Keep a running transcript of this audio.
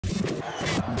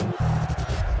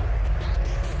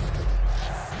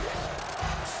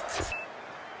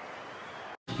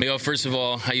Miguel, first of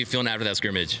all, how you feeling after that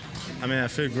scrimmage? I mean, I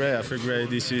feel great. I feel great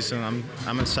this season.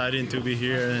 I'm excited to be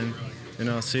here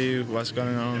and see what's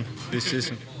going on this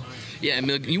season. Yeah, I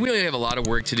mean, you really have a lot of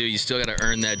work to do. You still got to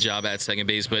earn that job at second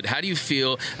base. But how do you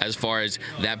feel as far as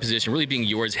that position really being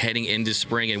yours heading into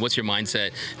spring? And what's your mindset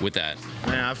with that?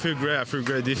 Man, I feel great. I feel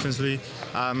great defensively.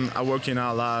 I'm working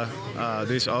out a lot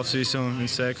this offseason in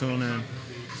second, and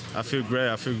I feel great.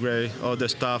 I feel great. All the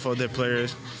staff, all the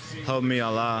players helped me a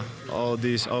lot all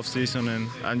this offseason, and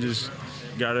I'm just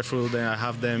grateful that I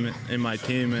have them in my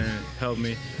team and help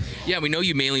me. Yeah, we know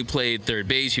you mainly played third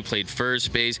base, you played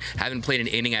first base, haven't played an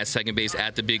inning at second base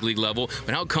at the big league level,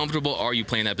 but how comfortable are you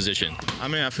playing that position? I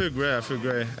mean, I feel great. I feel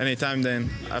great. Anytime then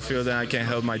I feel that I can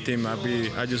help my team,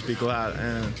 I just be glad.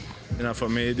 And for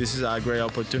me, this is a great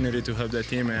opportunity to help the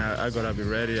team, and I gotta be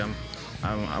ready.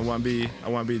 I want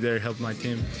to be there to help my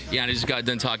team. Yeah, and I just got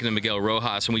done talking to Miguel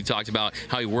Rojas, and we talked about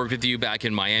how he worked with you back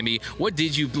in Miami. What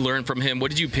did you learn from him? What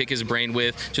did you pick his brain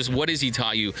with? Just what has he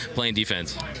taught you playing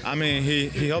defense? I mean,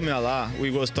 he helped me a lot.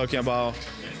 We was talking about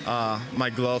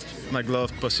my glove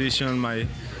position,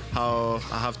 how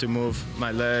I have to move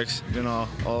my legs,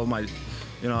 all my,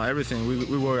 everything.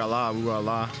 We work a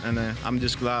lot, and I'm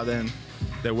just glad and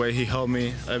the way he helped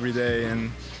me every day,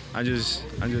 and I'm just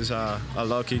a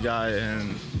lucky guy,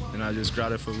 and I'm just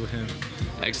grateful with him.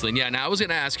 Excellent. Yeah, now I was going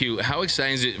to ask you, how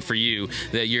exciting is it for you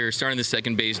that you're starting the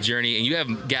second base journey, and you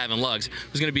have Gavin Lux,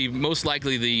 who's going to be most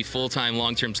likely the full-time,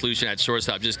 long-term solution at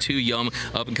shortstop, just two young,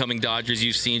 up-and-coming Dodgers.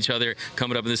 You've seen each other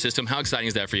coming up in the system. How exciting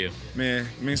is that for you? Man,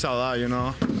 it means a lot,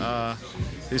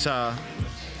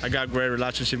 I got a great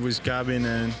relationship with Gavin,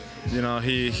 and,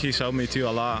 he's helped me too a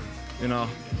lot,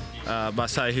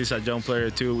 Besides, he's a young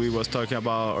player too. We was talking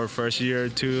about our first year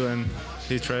too, and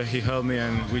he helped me,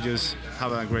 and we just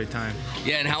having a great time.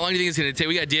 Yeah, and how long do you think it's going to take?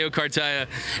 We got Diego Cartaya,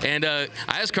 and I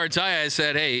asked Cartaya, I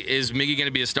said, hey, is Miggy going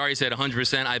to be a star? He said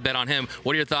 100%. I bet on him.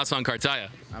 What are your thoughts on Cartaya?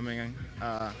 I mean,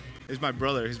 he's my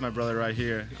brother. He's my brother right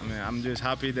here. I mean, I'm just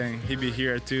happy that he be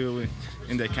here too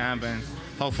in the camp, and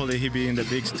hopefully he be in the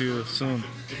bigs too soon.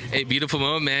 Hey, beautiful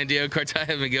moment, man. Diego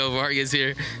Cartaya, Miguel Vargas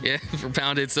here, yeah, for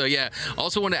Pounded. So yeah,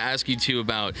 also want to ask you too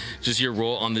about just your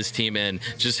role on this team and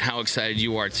just how excited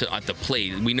you are at the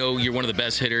plate. We know you're one of the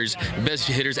best hitters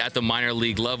at the minor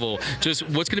league level. Just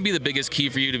what's going to be the biggest key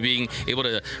for you to being able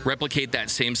to replicate that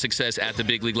same success at the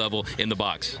big league level in the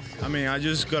box? I mean, I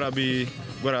just gotta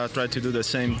try to do the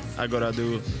same I gotta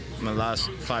do my last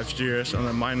 5 years on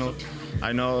the minor.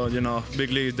 I know,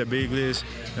 big league, the big leagues,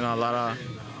 a lot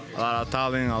of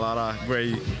talent, a lot of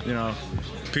great,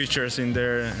 pitchers in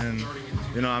there, and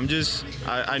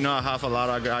I know I have a lot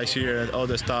of guys here, and all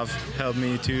the staff help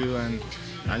me too, and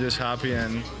I'm just happy,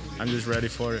 and I'm just ready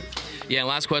for it. Yeah, and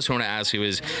last question I want to ask you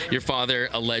is, your father,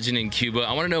 a legend in Cuba.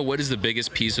 I want to know, what is the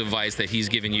biggest piece of advice that he's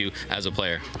given you as a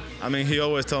player? I mean, he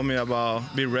always told me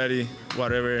about be ready,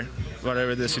 whatever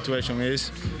the situation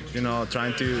is.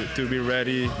 Trying to be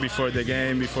ready before the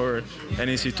game, before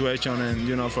any situation,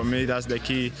 and for me that's the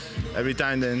key. Every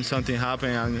time then something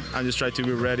happens, I just try to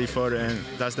be ready for it, and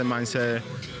that's the mindset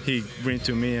he brings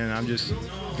to me, and I'm just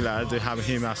glad to have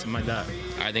him as my dad.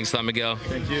 All right, thanks a lot, Miguel.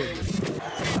 Thank you.